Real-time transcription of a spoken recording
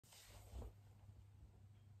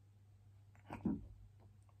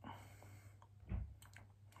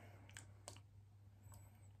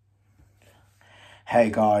Hey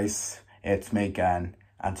guys, it's me again,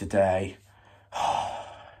 and today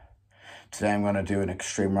I'm going to do an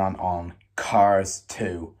extreme rant on Cars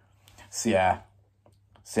 2. So yeah,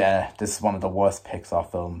 this is one of the worst Pixar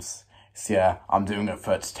films. So yeah, I'm doing it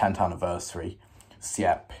for its 10th anniversary. So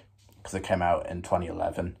yep, because it came out in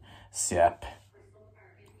 2011. So yep.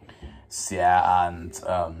 So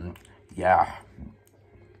yeah,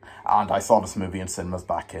 and I saw this movie in cinemas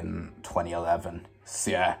back in 2011.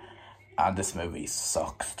 So yeah. And this movie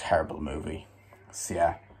sucks. Terrible movie. So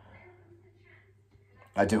yeah.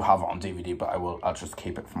 I do have it on DVD, but I'll just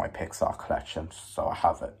keep it for my Pixar collection. So I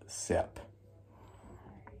have it. So yep.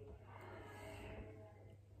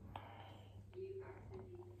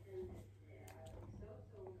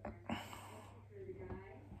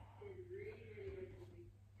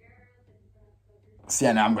 So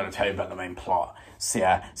yeah, now I'm going to tell you about the main plot. So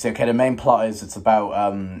yeah, okay, the main plot is it's about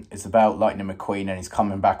Lightning McQueen, and he's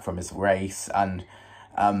coming back from his race, and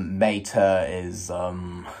Meta is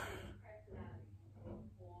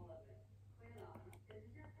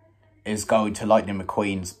going to Lightning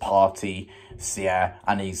McQueen's party. So yeah,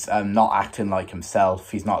 and he's not acting like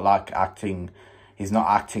himself. He's not acting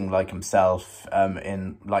like himself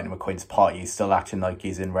in Lightning McQueen's party. He's still acting like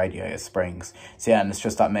he's in Radiator Springs. So yeah, and it's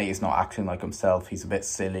just that mate is not acting like himself. He's a bit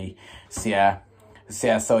silly. So yeah.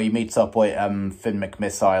 So he meets up with Finn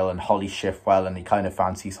McMissile and Holly Shiftwell, and he kind of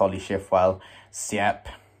fancies Holly Shiftwell. So yep.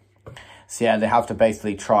 So yeah, they have to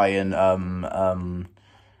basically try and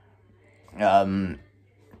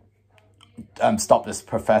stop this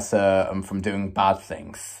professor from doing bad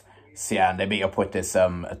things. So yeah, and they meet up with this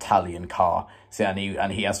Italian car. So yeah,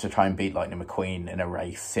 and he has to try and beat Lightning McQueen in a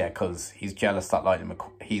race. So yeah, because he's jealous that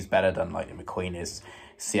he's better than Lightning McQueen is.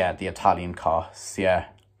 So yeah, the Italian car. So yeah.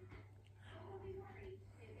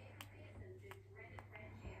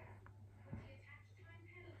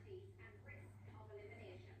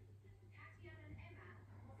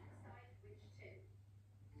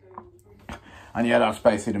 And yeah, that's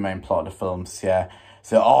basically the main plot of the film. So yeah.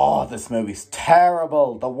 So, this movie's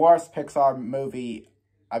terrible. The worst Pixar movie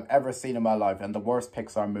I've ever seen in my life, and the worst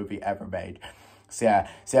Pixar movie ever made. So yeah,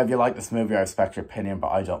 if you like this movie, I respect your opinion, but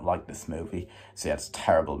I don't like this movie. So yeah, it's a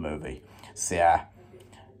terrible movie. So yeah.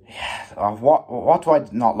 What do I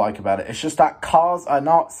not like about it? It's just that cars are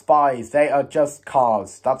not spies. They are just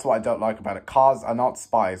cars. That's what I don't like about it. Cars are not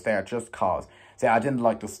spies. They are just cars. So yeah, I didn't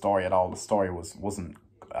like the story at all. The story wasn't.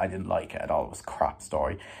 I didn't like it at all. It was a crap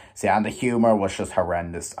story. So yeah, and the humor was just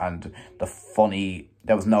horrendous, and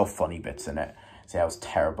there was no funny bits in it. So yeah, it was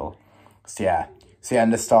terrible. So yeah,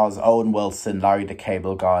 and this stars Owen Wilson, Larry the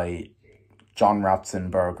Cable Guy, John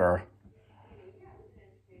Ratzenberger,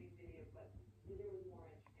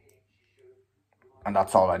 and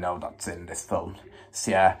that's all I know that's in this film.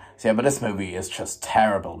 So yeah, but this movie is just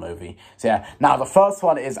terrible movie. So yeah, now the first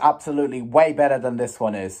one is absolutely way better than this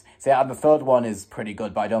one is. So yeah, and the third one is pretty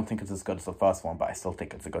good, but I don't think it's as good as the first one, but I still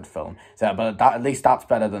think it's a good film. So yeah, but at least that's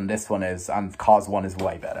better than this one is, and Cars 1 is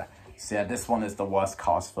way better. So yeah, this one is the worst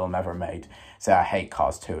Cars film ever made. So yeah, I hate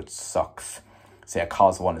Cars 2, it sucks. So yeah,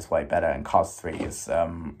 Cars 1 is way better, and Cars 3 is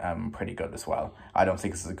pretty good as well. I don't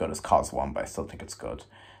think it's as good as Cars 1, but I still think it's good.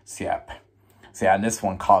 So yeah. So yeah, and this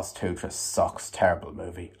one, Cars 2, just sucks. Terrible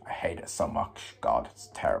movie. I hate it so much. God, it's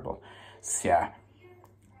terrible. So yeah.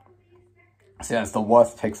 So yeah, it's the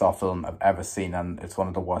worst Pixar film I've ever seen, and it's one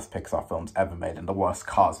of the worst Pixar films ever made, and the worst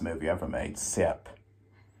Cars movie ever made. So yep.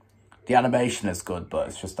 The animation is good, but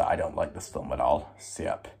it's just that I don't like this film at all. So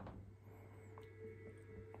yep.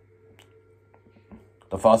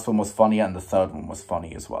 The first one was funny, and the third one was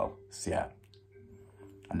funny as well. So yeah.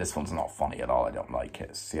 And this one's not funny at all. I don't like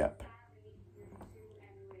it. So yep.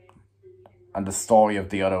 And the story of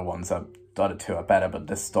the other ones, the other two are better, but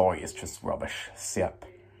this story is just rubbish. So, yep.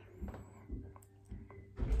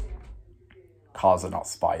 Cars are not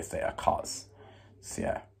spies, they are cars. So,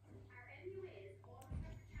 yeah.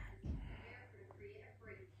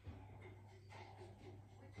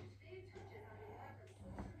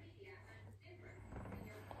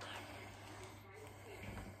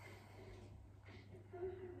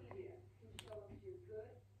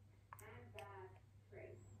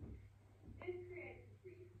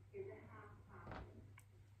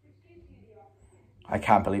 I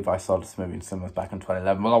can't believe I saw this movie in cinemas back in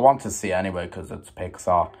 2011. Well, I want to see it anyway because it's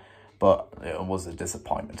Pixar, but it was a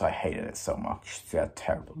disappointment. I hated it so much. So yeah,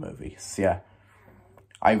 terrible movie. So yeah,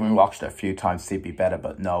 I even watched it a few times to see it be better,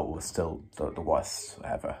 but no, it was still the worst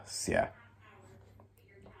ever. So yeah.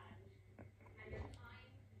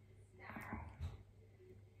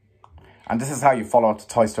 And this is how you follow up the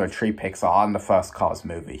Toy Story 3 Pixar and the first Cars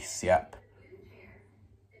movies. Yep.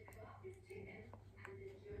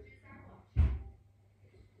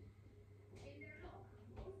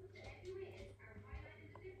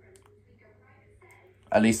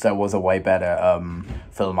 At least there was a way better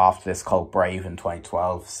film after this called Brave in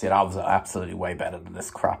 2012. See, that was absolutely way better than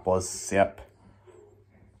this crap was. Yep.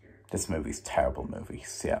 This movie's a terrible movie.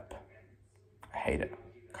 Yep. I hate it.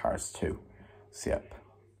 Cars 2. Yep.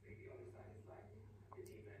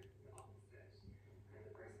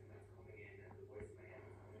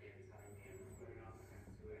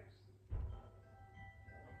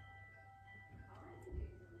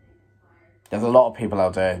 There's a lot of people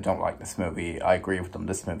out there who don't like this movie. I agree with them.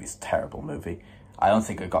 This movie's a terrible movie. I don't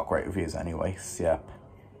think it got great reviews anyway. Yep.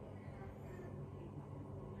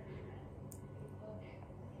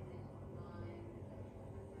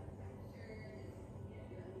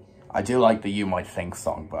 I do like the You Might Think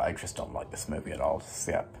song, but I just don't like this movie at all.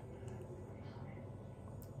 Yep.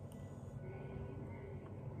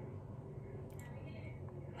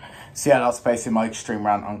 So yeah, that's basically my extreme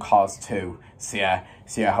rant on Cars 2. So yeah,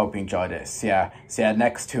 I hope you enjoyed it. So yeah,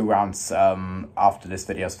 next 2 rants after this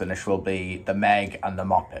video's finished will be the Meg and the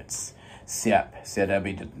Muppets. So yeah, there'll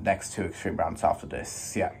be the next 2 extreme rants after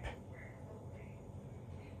this. Yep.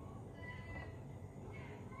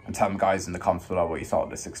 And tell them guys in the comments below what you thought of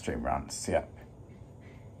this extreme rant. Yep.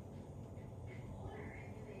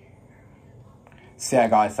 So yeah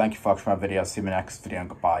guys, thank you for watching my video. See you in my next video and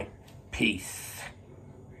goodbye. Peace.